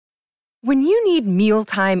When you need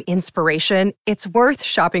mealtime inspiration, it's worth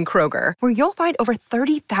shopping Kroger, where you'll find over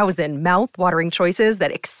 30,000 mouth-watering choices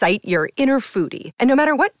that excite your inner foodie. And no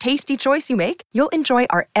matter what tasty choice you make, you'll enjoy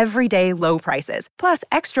our everyday low prices, plus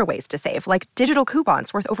extra ways to save, like digital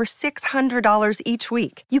coupons worth over $600 each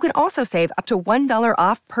week. You can also save up to $1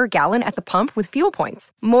 off per gallon at the pump with fuel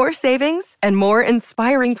points. More savings and more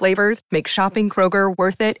inspiring flavors make shopping Kroger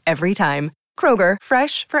worth it every time. Kroger,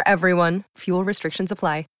 fresh for everyone. Fuel restrictions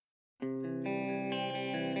apply.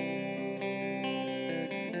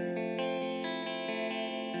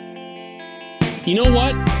 You know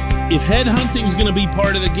what? If headhunting's going to be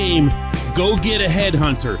part of the game, go get a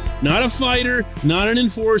headhunter. Not a fighter, not an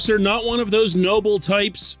enforcer, not one of those noble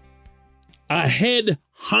types. A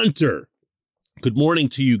headhunter. Good morning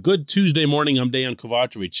to you. Good Tuesday morning. I'm Dejan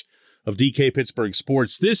Kovacevic of DK Pittsburgh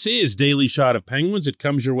Sports. This is Daily Shot of Penguins. It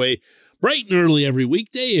comes your way bright and early every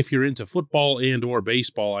weekday. If you're into football and or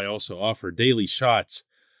baseball, I also offer daily shots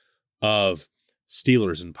of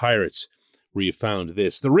Steelers and Pirates, where you found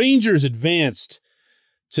this. The Rangers advanced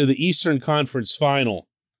to the Eastern Conference Final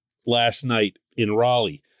last night in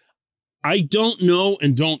Raleigh. I don't know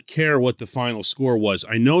and don't care what the final score was.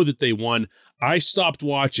 I know that they won. I stopped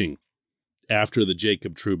watching after the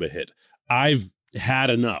Jacob Trouba hit. I've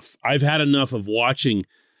had enough. I've had enough of watching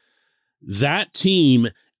that team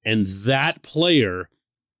and that player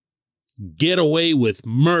get away with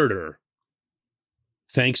murder,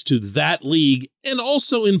 thanks to that league and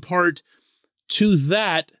also in part to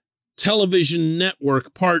that television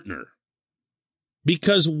network partner.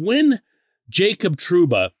 Because when Jacob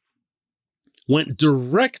Trouba went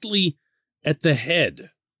directly at the head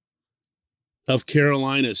of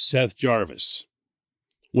Carolina's Seth Jarvis,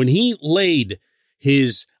 when he laid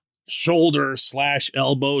his shoulder /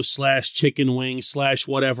 elbow / chicken wing /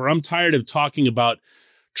 whatever, I'm tired of talking about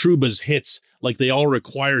Trouba's hits like they all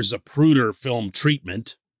require Zapruder film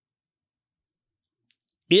treatment.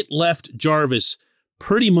 It left Jarvis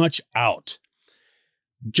pretty much out.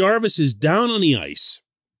 Jarvis is down on the ice.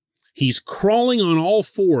 He's crawling on all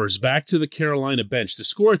fours back to the Carolina bench. The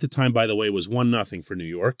score at the time, by the way, was 1-0 for New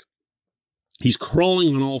York. He's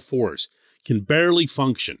crawling on all fours, can barely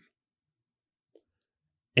function.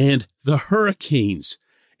 And the Hurricanes,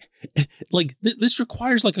 this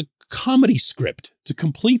requires like a comedy script to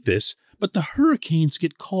complete this, but the Hurricanes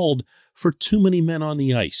get called for too many men on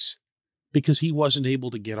the ice because he wasn't able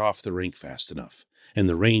to get off the rink fast enough. And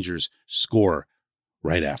the Rangers score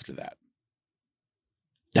right after that.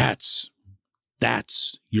 That's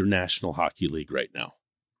your National Hockey League right now.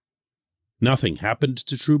 Nothing happened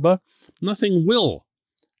to Trouba. Nothing will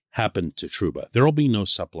happen to Trouba. There will be no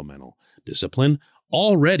supplemental discipline.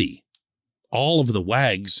 Already, all of the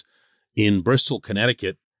wags in Bristol,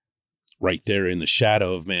 Connecticut, right there in the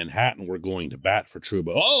shadow of Manhattan, were going to bat for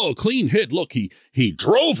Trouba. Oh, clean hit. Look, he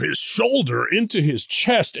drove his shoulder into his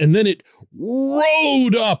chest, and then it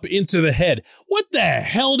rode up into the head. What the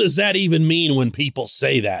hell does that even mean when people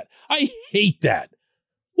say that? I hate that.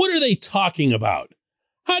 What are they talking about?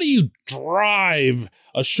 How do you drive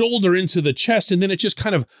a shoulder into the chest and then it just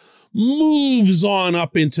kind of moves on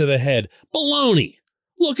up into the head? Baloney.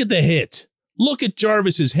 Look at the hit. Look at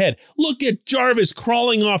Jarvis's head. Look at Jarvis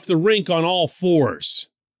crawling off the rink on all fours.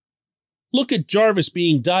 Look at Jarvis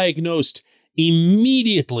being diagnosed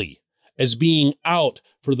immediately as being out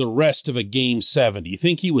for the rest of a Game 7. Do you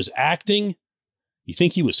think he was acting? You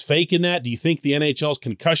think he was faking that? Do you think the NHL's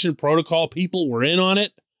concussion protocol people were in on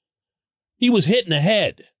it? He was hit in the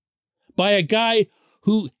head by a guy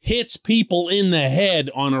who hits people in the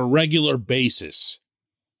head on a regular basis.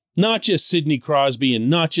 Not just Sidney Crosby and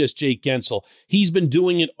not just Jake Gensel. He's been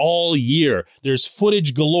doing it all year. There's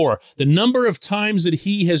footage galore. The number of times that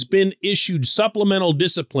he has been issued supplemental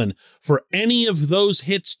discipline for any of those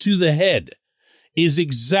hits to the head is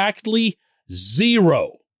exactly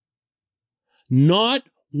 0. Not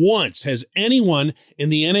once has anyone in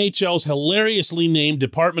the NHL's hilariously named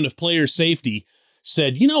Department of Player Safety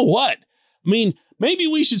said, you know what? Maybe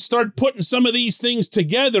we should start putting some of these things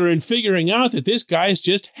together and figuring out that this guy is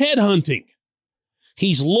just headhunting.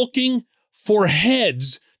 He's looking for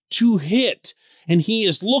heads to hit, and he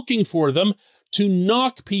is looking for them to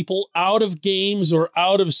knock people out of games or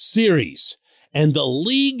out of series. And the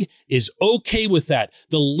league is okay with that.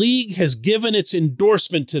 The league has given its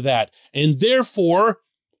endorsement to that. And therefore,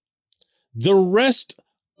 the rest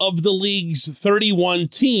of the league's 31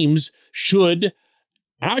 teams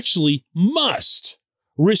must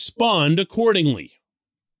respond accordingly.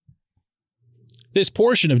 This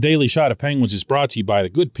portion of Daily Shot of Penguins is brought to you by the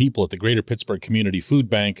good people at the Greater Pittsburgh Community Food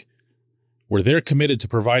Bank, where they're committed to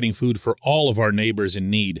providing food for all of our neighbors in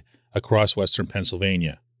need across Western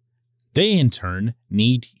Pennsylvania. They, in turn,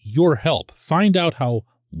 need your help. Find out how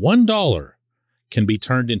 $1 can be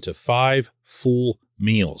turned into 5 full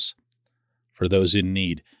meals. For those in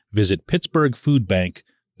need, visit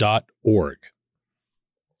pittsburghfoodbank.org.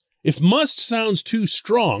 If must sounds too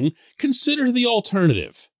strong, consider the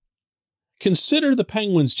alternative. Consider the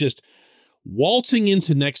Penguins just waltzing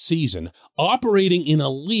into next season, operating in a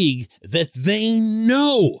league that they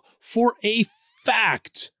know for a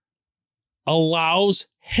fact allows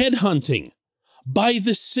headhunting by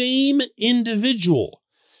the same individual.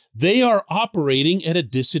 They are operating at a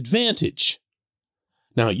disadvantage.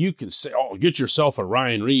 Now, you can say, oh, get yourself a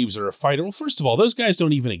Ryan Reeves or a fighter. Well, first of all, those guys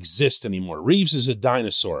don't even exist anymore. Reeves is a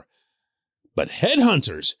dinosaur. But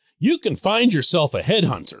headhunters, you can find yourself a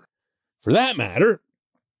headhunter. For that matter,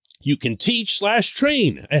 you can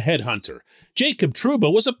teach/train a headhunter. Jacob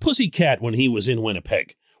Trouba was a pussycat when he was in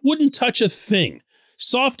Winnipeg. Wouldn't touch a thing.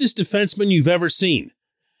 Softest defenseman you've ever seen.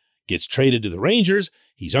 Gets traded to the Rangers.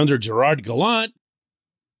 He's under Gerard Gallant.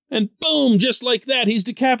 And boom, just like that, he's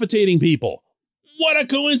decapitating people. What a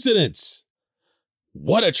coincidence.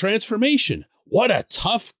 What a transformation. What a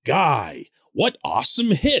tough guy. What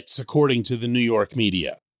awesome hits, according to the New York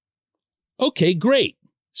media. Okay, great.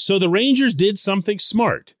 So the Rangers did something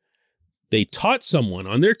smart. They taught someone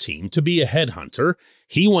on their team to be a headhunter.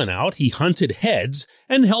 He went out, he hunted heads,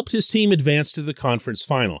 and helped his team advance to the conference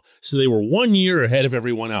final. So they were 1 year ahead of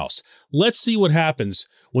everyone else. Let's see what happens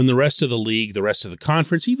when the rest of the league, the rest of the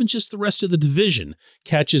conference, even just the rest of the division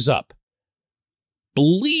catches up.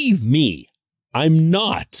 Believe me, I'm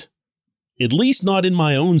not, at least not in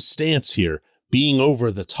my own stance here, being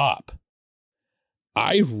over the top.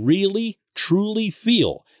 I really, truly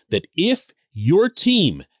feel that if your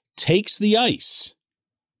team takes the ice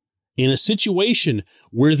in a situation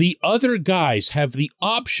where the other guys have the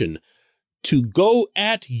option to go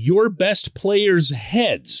at your best players'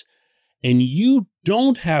 heads, and you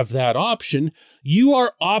don't have that option, you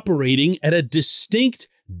are operating at a distinct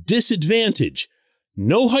disadvantage.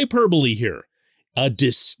 No hyperbole here. A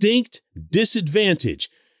distinct disadvantage.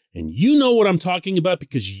 And you know what I'm talking about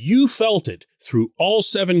because you felt it through all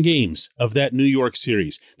 7 games of that New York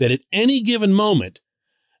series, that at any given moment,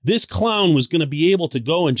 this clown was going to be able to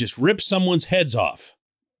go and just rip someone's heads off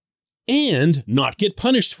and not get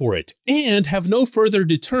punished for it and have no further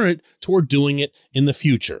deterrent toward doing it in the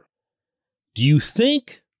future. Do you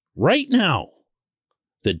think right now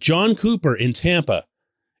that John Cooper in Tampa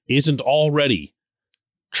isn't already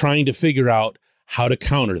trying to figure out how to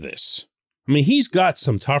counter this? I mean, he's got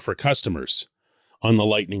some tougher customers on the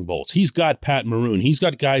Lightning Bolts. He's got Pat Maroon. He's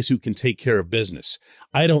got guys who can take care of business.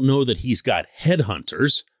 I don't know that he's got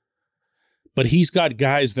headhunters, but he's got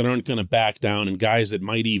guys that aren't going to back down and guys that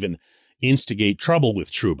might even instigate trouble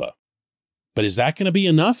with Trouba. But is that going to be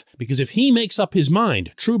enough? Because if he makes up his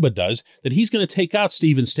mind, Trouba does, that he's going to take out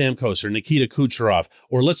Steven Stamkos or Nikita Kucherov,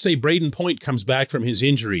 or let's say Braden Point comes back from his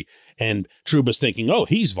injury and Trouba's thinking, oh,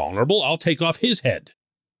 he's vulnerable, I'll take off his head.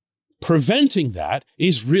 Preventing that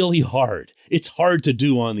is really hard. It's hard to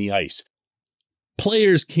do on the ice.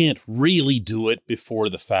 Players can't really do it before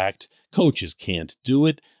the fact. Coaches can't do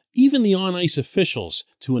it. Even the on-ice officials,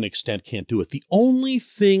 to an extent, can't do it. The only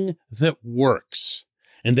thing that works,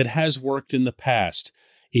 and that has worked in the past,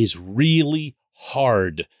 is really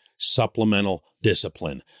hard supplemental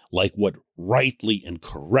discipline, like what rightly and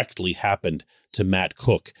correctly happened to Matt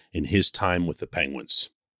Cooke in his time with the Penguins.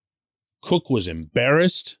 Cooke was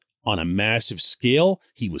embarrassed on a massive scale.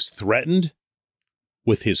 He was threatened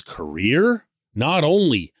with his career, not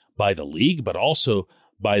only by the league, but also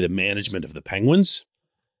by the management of the Penguins.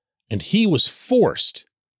 And he was forced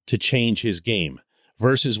to change his game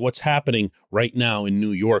versus what's happening right now in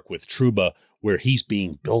New York with Trouba, where he's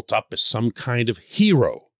being built up as some kind of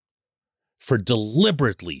hero for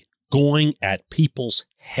deliberately going at people's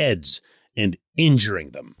heads and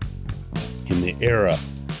injuring them in the era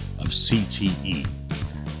of CTE.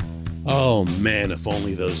 Oh man, if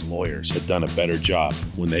only those lawyers had done a better job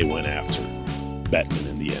when they went after Bettman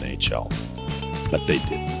in the NHL. But they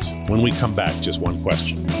didn't. When we come back, just one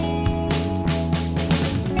question.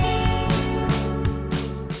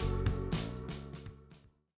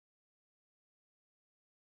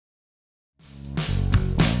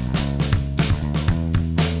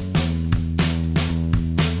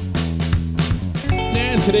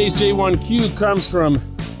 And today's J1Q comes from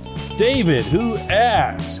David, who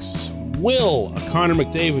asks, will a Connor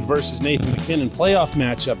McDavid versus Nathan MacKinnon playoff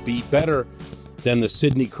matchup be better than the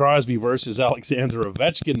Sidney Crosby versus Alexander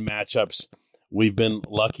Ovechkin matchups we've been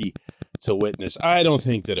lucky to witness? I don't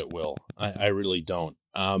think that it will. I really don't.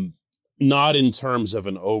 Not in terms of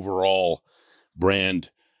an overall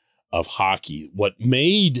brand of hockey. What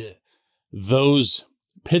made those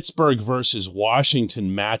Pittsburgh versus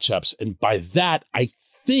Washington matchups. And by that, I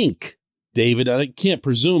think, David, I can't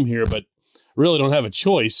presume here, but really don't have a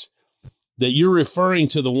choice, that you're referring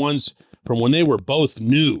to the ones from when they were both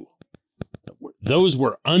new. Those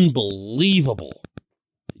were unbelievable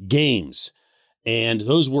games, and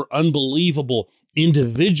those were unbelievable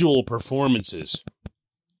individual performances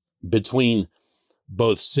between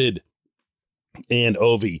both Sid and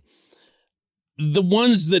Ovi. The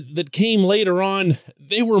ones that came later on,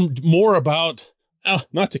 they were more about,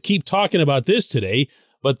 not to keep talking about this today,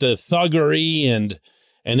 but the thuggery and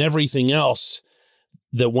everything else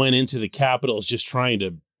that went into the Capitals just trying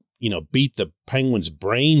to, beat the Penguins'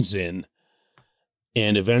 brains in,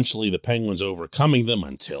 and eventually the Penguins overcoming them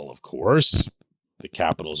until, of course, the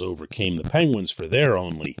Capitals overcame the Penguins for their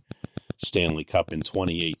only Stanley Cup in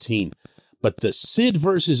 2018. But the Sid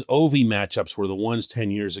versus Ovi matchups were the ones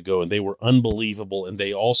 10 years ago, and they were unbelievable, and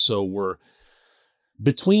they also were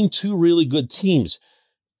between two really good teams.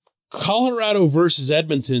 Colorado versus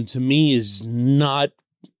Edmonton, to me, is not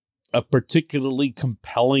a particularly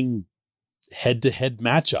compelling head-to-head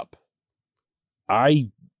matchup.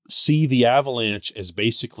 I see the Avalanche as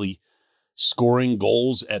basically scoring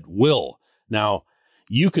goals at will. Now,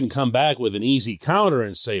 you can come back with an easy counter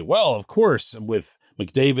and say, well, of course, with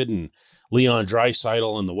McDavid and Leon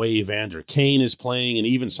Draisaitl and the way Evander Kane is playing, and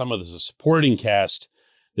even some of the supporting cast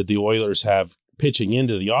that the Oilers have pitching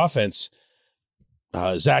into the offense,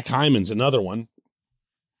 Zach Hyman's another one.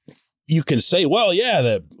 You can say, well, yeah,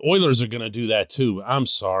 the Oilers are going to do that too. I'm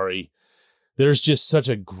sorry. There's just such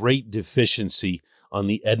a great deficiency on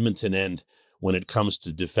the Edmonton end when it comes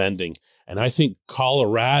to defending. And I think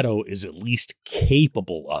Colorado is at least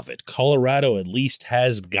capable of it. Colorado at least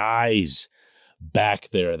has guys back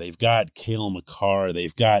there. They've got Cale Makar.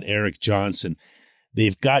 They've got Eric Johnson.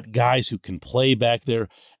 They've got guys who can play back there.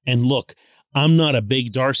 And look, I'm not a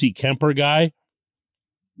big Darcy Kemper guy,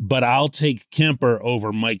 but I'll take Kemper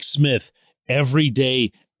over Mike Smith every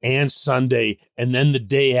day and Sunday, and then the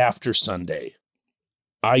day after Sunday.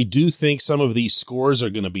 I do think some of these scores are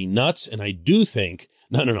going to be nuts, and I do think,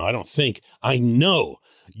 I know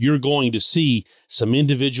you're going to see some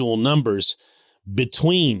individual numbers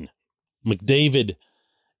between McDavid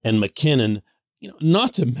and McKinnon,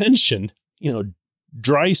 not to mention,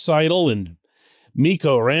 Draisaitl and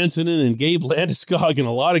Mikko Rantanen and Gabe Landeskog and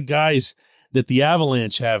a lot of guys that the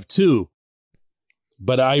Avalanche have too.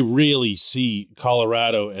 But I really see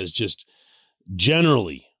Colorado as just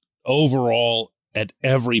generally, overall, at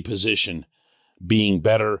every position, being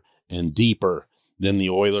better and deeper than the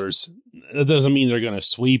Oilers. That doesn't mean they're going to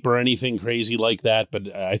sweep or anything crazy like that,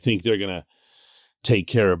 but I think they're going to take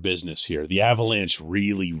care of business here. The Avalanche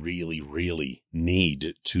really, really, really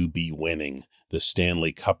need to be winning the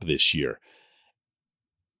Stanley Cup this year.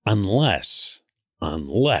 Unless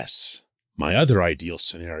my other ideal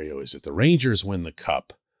scenario is that the Rangers win the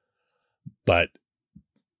Cup, but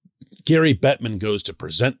Gary Bettman goes to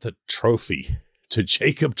present the trophy to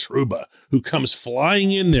Jacob Trouba, who comes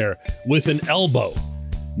flying in there with an elbow,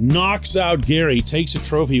 knocks out Gary, takes a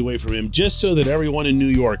trophy away from him, just so that everyone in New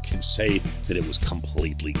York can say that it was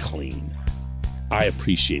completely clean. I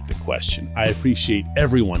appreciate the question. I appreciate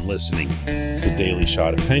everyone listening to Daily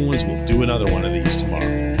Shot of Penguins. We'll do another one of these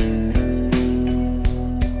tomorrow.